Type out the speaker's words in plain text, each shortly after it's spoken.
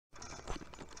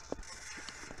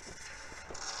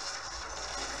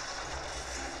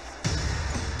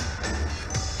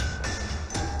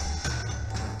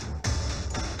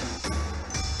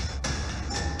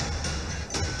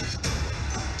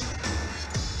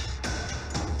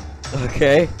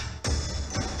Okay.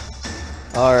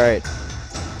 Alright.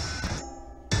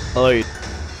 Hello, this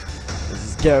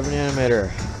is Gavin Animator.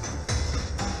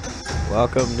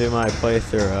 Welcome to my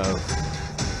playthrough of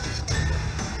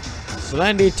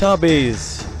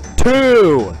Slendytubbies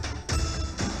 2!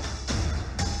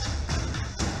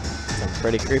 Some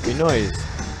pretty creepy noise.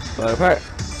 But apart,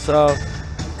 so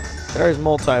there's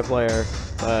multiplayer,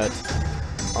 but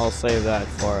I'll save that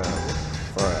for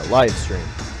a live stream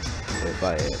if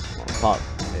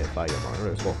I get more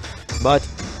useful. But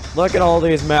look at all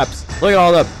these maps. Look at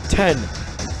all the 10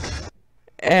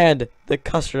 and the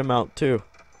custard amount too.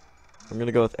 I'm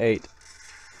gonna go with 8.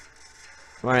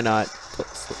 Why not?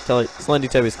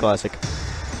 Slendytubbies classic.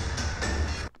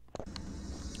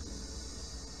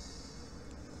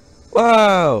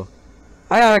 Whoa!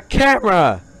 I got a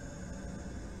camera!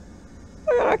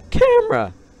 I got a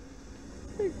camera!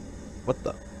 What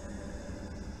the?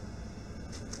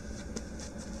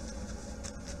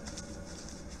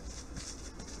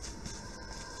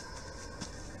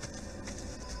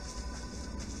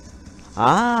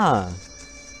 Ah!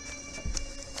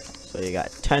 So you got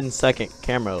 10-second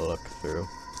camera to look through.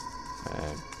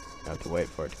 And you have to wait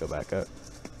for it to go back up.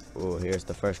 Ooh, here's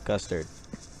the first custard.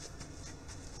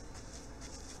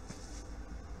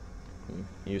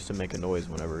 You used to make a noise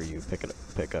whenever you pick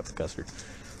up custard.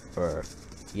 Or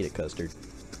eat a custard.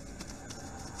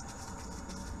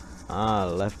 Ah,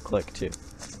 left click too.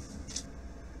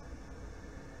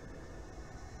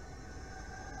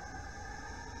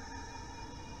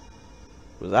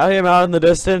 Was that him out in the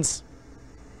distance?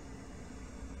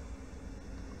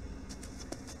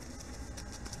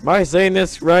 Am I saying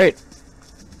this right?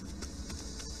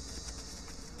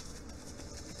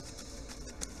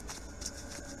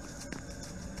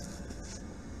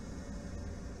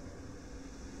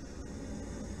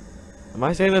 Am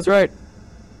I saying this right?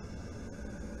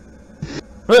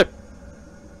 What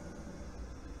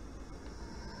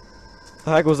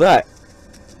the heck was that?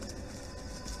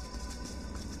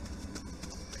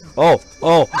 Oh!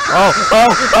 Don't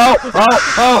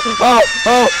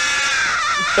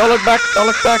look back! Don't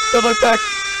look back! Don't look back!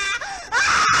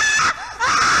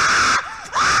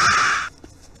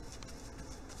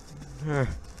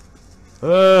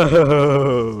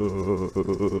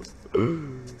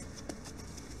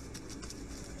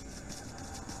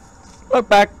 Look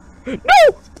back! No!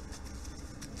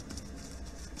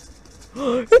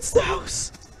 It's the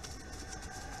house!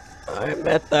 I'm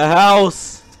at the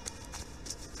house!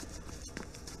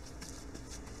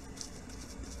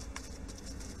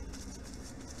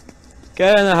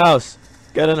 Get in the house!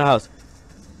 Get in the house!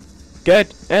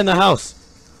 Get in the house!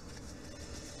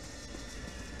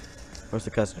 Where's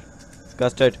the custard?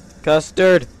 Custard!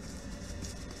 Custard!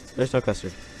 There's no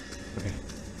custard. Okay.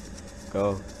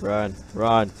 Go. Run.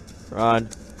 Run. Run.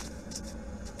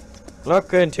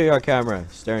 Look into your camera.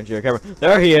 Stare into your camera.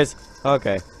 There he is!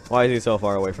 Okay. Why is he so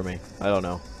far away from me? I don't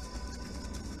know.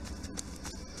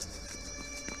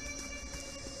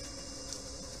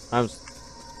 I'm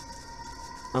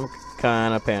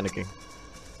kind of panicking.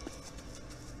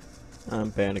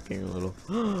 I'm panicking a little.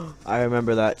 I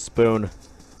remember that spoon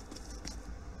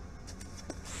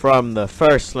from the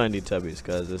first Slendytubbies,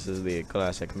 because this is the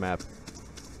classic map.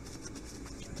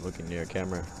 Looking near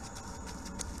camera.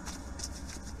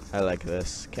 I like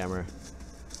this camera.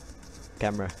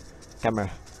 Camera.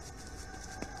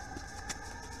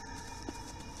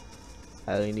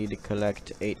 I only need to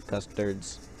collect 8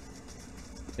 custards.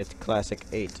 It's classic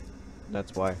 8.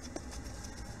 That's why.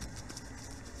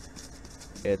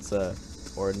 It's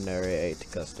ordinary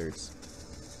 8 custards.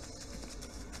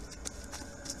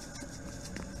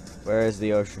 Where is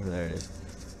the ocean? There it is.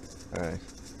 Alright.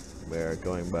 We are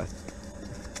going by.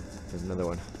 There's another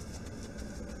one.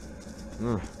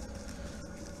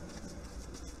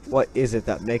 What is it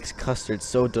that makes custard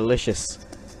so delicious?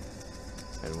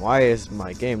 And why is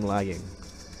my game lagging?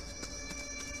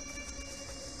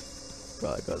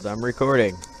 Probably because I'm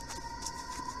recording.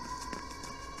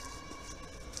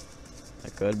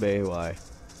 That could be why.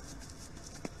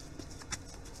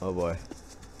 Oh boy.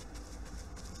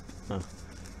 Huh.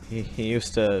 He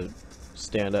used to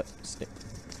stand up.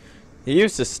 He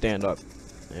used to stand up.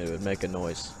 And it would make a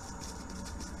noise.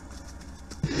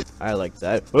 I like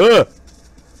that.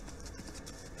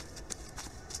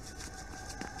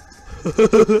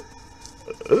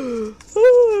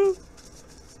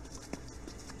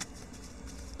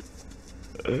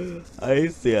 I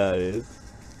see how it is.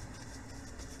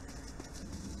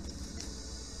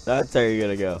 That's how you're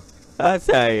gonna go. That's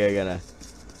how you're gonna.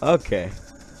 Okay.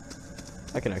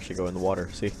 I can actually go in the water.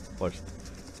 See? Watch.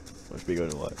 Watch me go in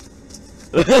the water.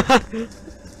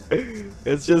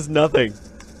 It's just nothing.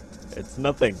 It's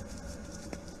nothing.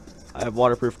 I have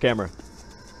waterproof camera.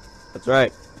 That's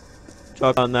right.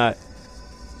 Chalk on that.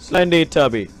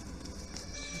 Slendytubby.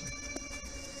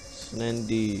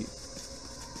 Slendytubby.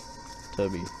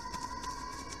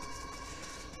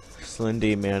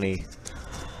 Slendy Manny.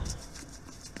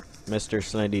 Mr.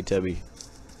 Slendytubby.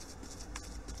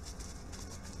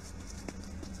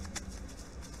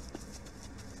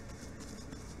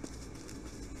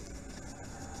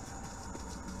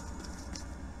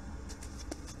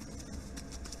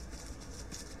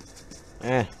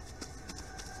 Eh.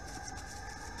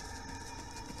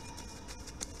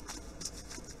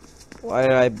 Why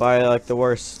did I buy like the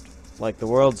world's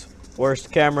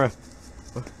worst camera?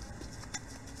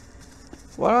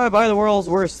 Why do I buy the world's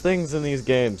worst things in these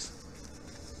games?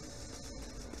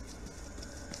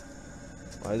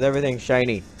 Why is everything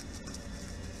shiny?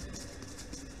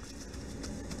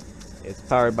 It's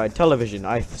powered by television.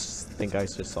 I think I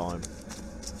just saw him.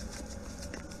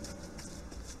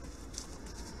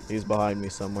 He's behind me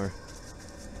somewhere.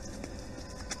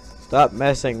 Stop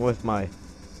messing with my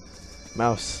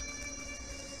mouse.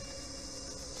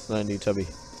 Slendytubby.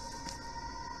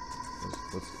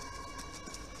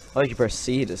 I like you press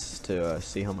C to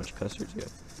see how much custard you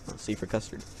get. C for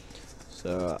custard.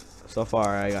 So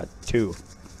far I got 2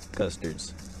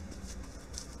 custards.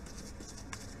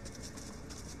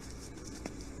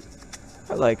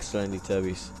 I like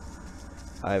Slendytubbies.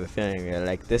 I have a feeling I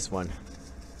like this one.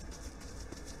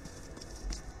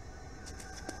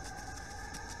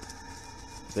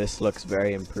 This looks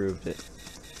very improved.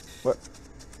 What?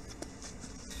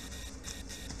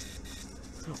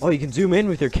 Oh, you can zoom in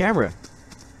with your camera.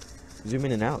 Zoom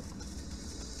in and out.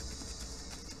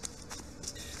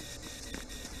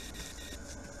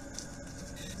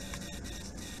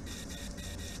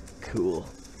 Cool.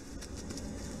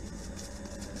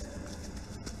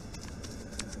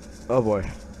 Oh boy.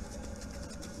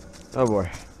 Oh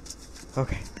boy.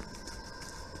 Okay.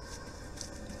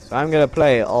 So I'm gonna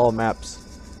play all maps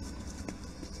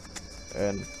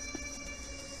and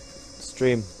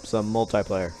stream some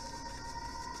multiplayer.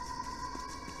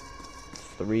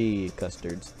 3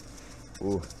 custards.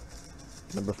 Ooh.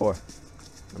 Number 4.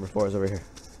 Number 4 is over here.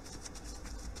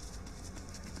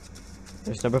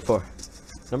 There's number 4.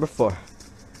 Number 4.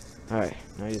 Alright,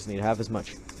 now I just need half as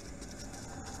much.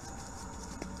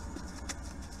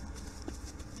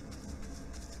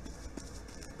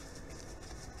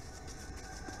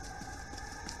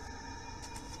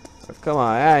 Oh, come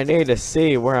on, I need to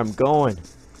see where I'm going.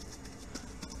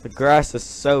 The grass is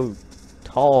so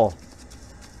tall.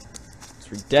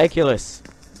 It's ridiculous.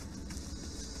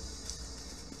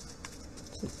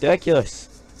 It's ridiculous.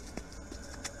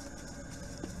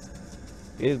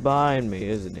 He's behind me,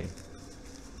 isn't he?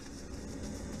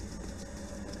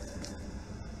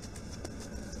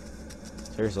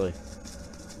 Seriously.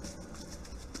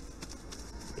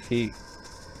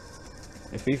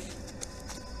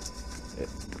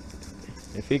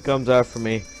 If he comes after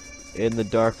me in the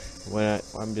dark when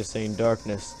I'm just saying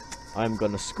darkness, I'm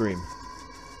gonna scream.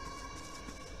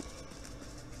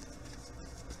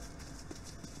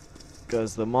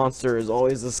 Because the monster is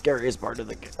always the scariest part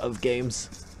of games.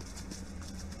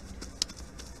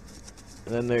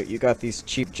 And then there you got these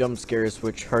cheap jump scares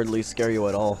which hardly scare you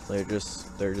at all. They're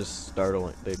just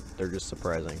startling. They're just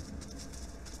surprising.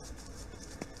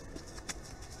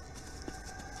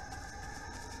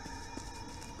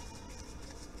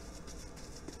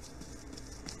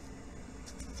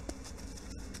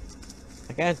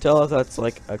 I can't tell if that's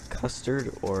like a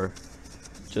custard or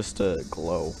just a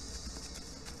glow.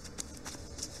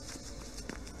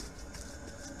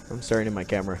 I'm staring at my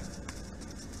camera.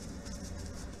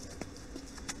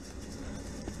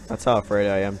 That's how afraid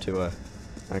I am to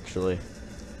actually.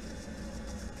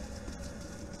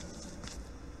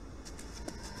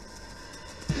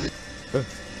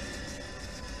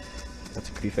 That's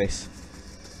a creepy face.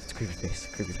 It's a creepy face.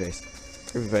 Creepy face.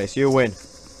 Creepy face. You win.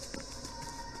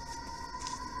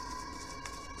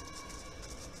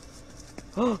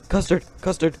 Oh, custard,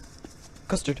 custard,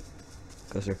 custard,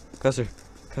 custard, custard,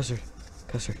 custard,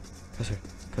 custard, custard,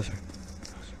 custard.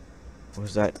 What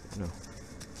was that? No.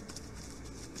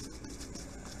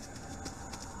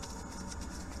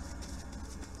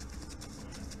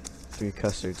 Three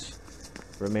custards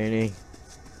remaining.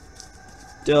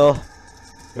 Still,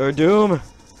 your doom.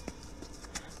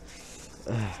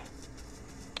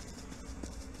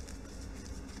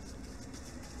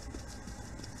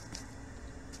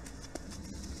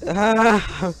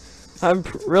 I'm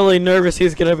really nervous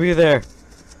he's gonna be there.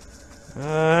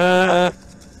 Cause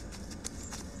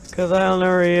I don't know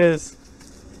where he is.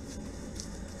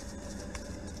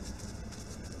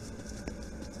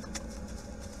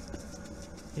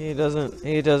 He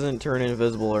doesn't turn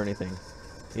invisible or anything.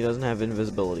 He doesn't have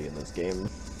invisibility in this game.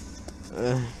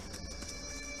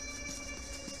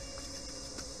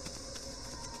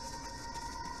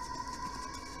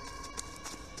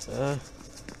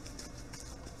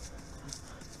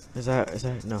 Is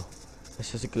that no?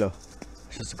 It's just a glow.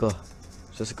 It's just a glow.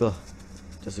 It's just a glow.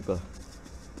 Just a glow.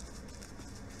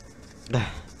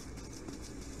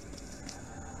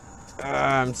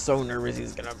 I'm so nervous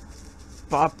he's gonna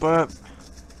pop up.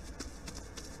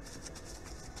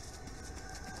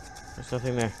 There's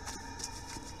nothing there.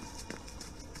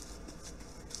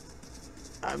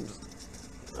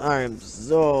 I'm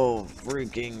so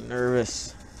freaking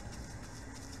nervous.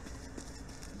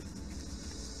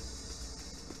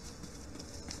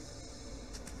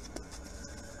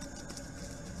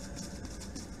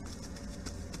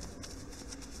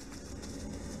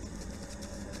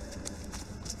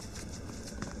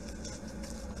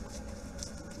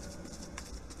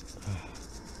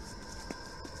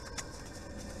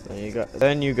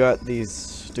 Then you got these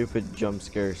stupid jump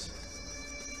scares.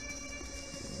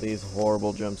 These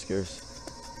horrible jump scares.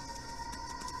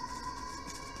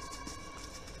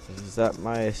 Is that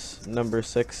my number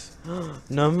 6?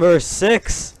 Number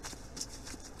 6!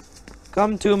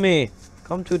 Come to me!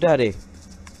 Come to daddy!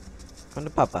 Come to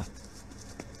papa!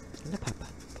 Come to papa!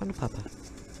 Come to papa!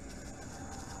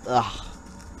 Ugh!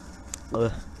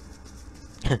 Ugh!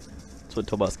 That's what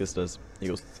Tobuscus does. He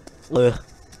goes, ugh!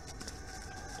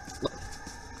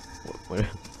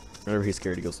 Whenever he's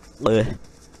scared, he goes, ugh!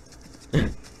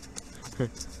 Alright,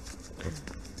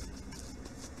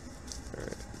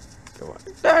 go on.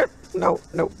 No,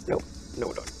 no, no, no,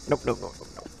 no, no, no, no,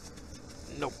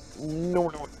 no, no, no,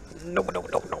 no, no, no,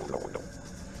 no, no, no, no.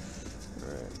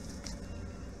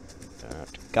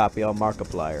 Alright. Copy on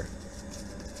Markiplier.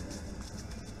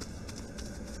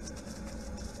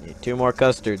 Need 2 more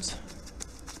custards.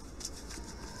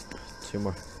 2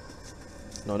 more.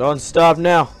 No, don't stop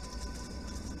now.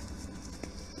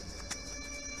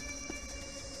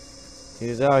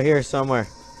 He's out here somewhere.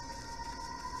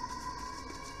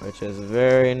 Which is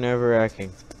very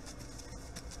nerve-wracking.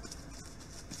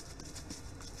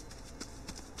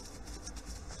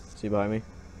 Is he behind me?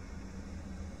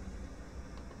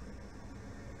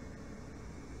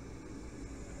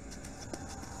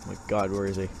 Oh my god, where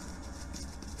is he?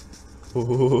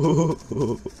 Oh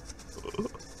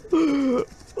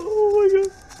my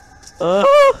god.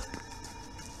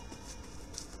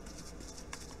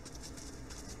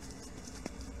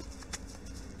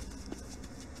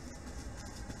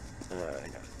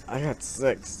 I got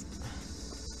 6.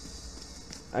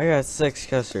 I got 6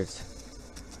 custards.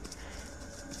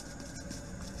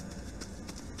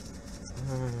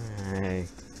 Hey.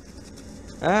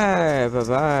 Hey,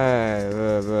 bye-bye.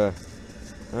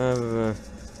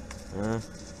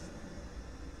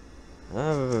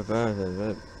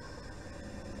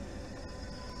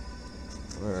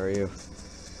 Where are you?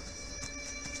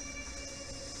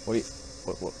 What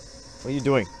are you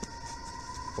doing?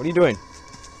 What are you doing?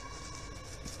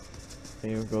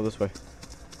 You go this way.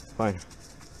 Fine.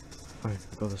 Fine,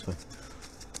 go this way.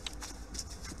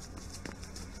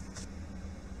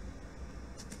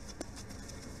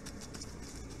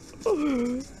 Oh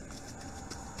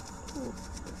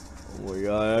my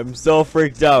god, I'm so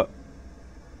freaked out.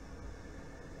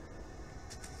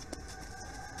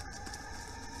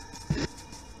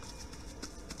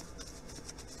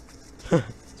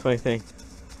 Funny thing.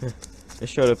 I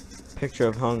showed a picture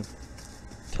of hung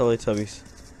Teletubbies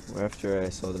after I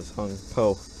saw this hung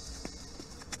Poe.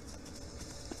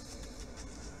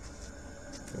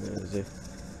 Where is he?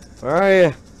 Where are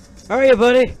you? Where are you,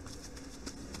 buddy?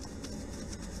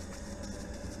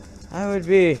 I would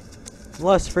be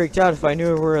less freaked out if I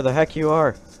knew where the heck you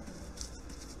are.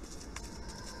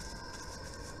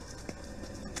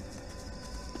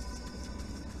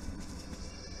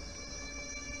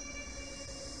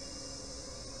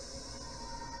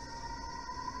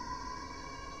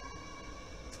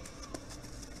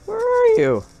 Where are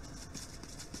you?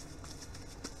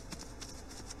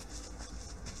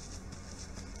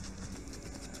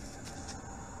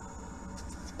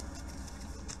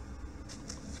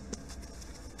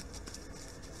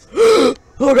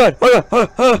 Oh god! Oh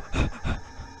god!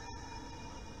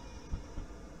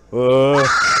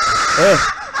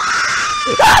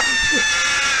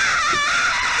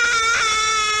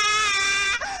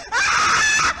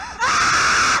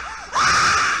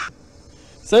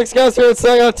 Six guys here,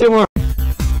 so I got 2 more.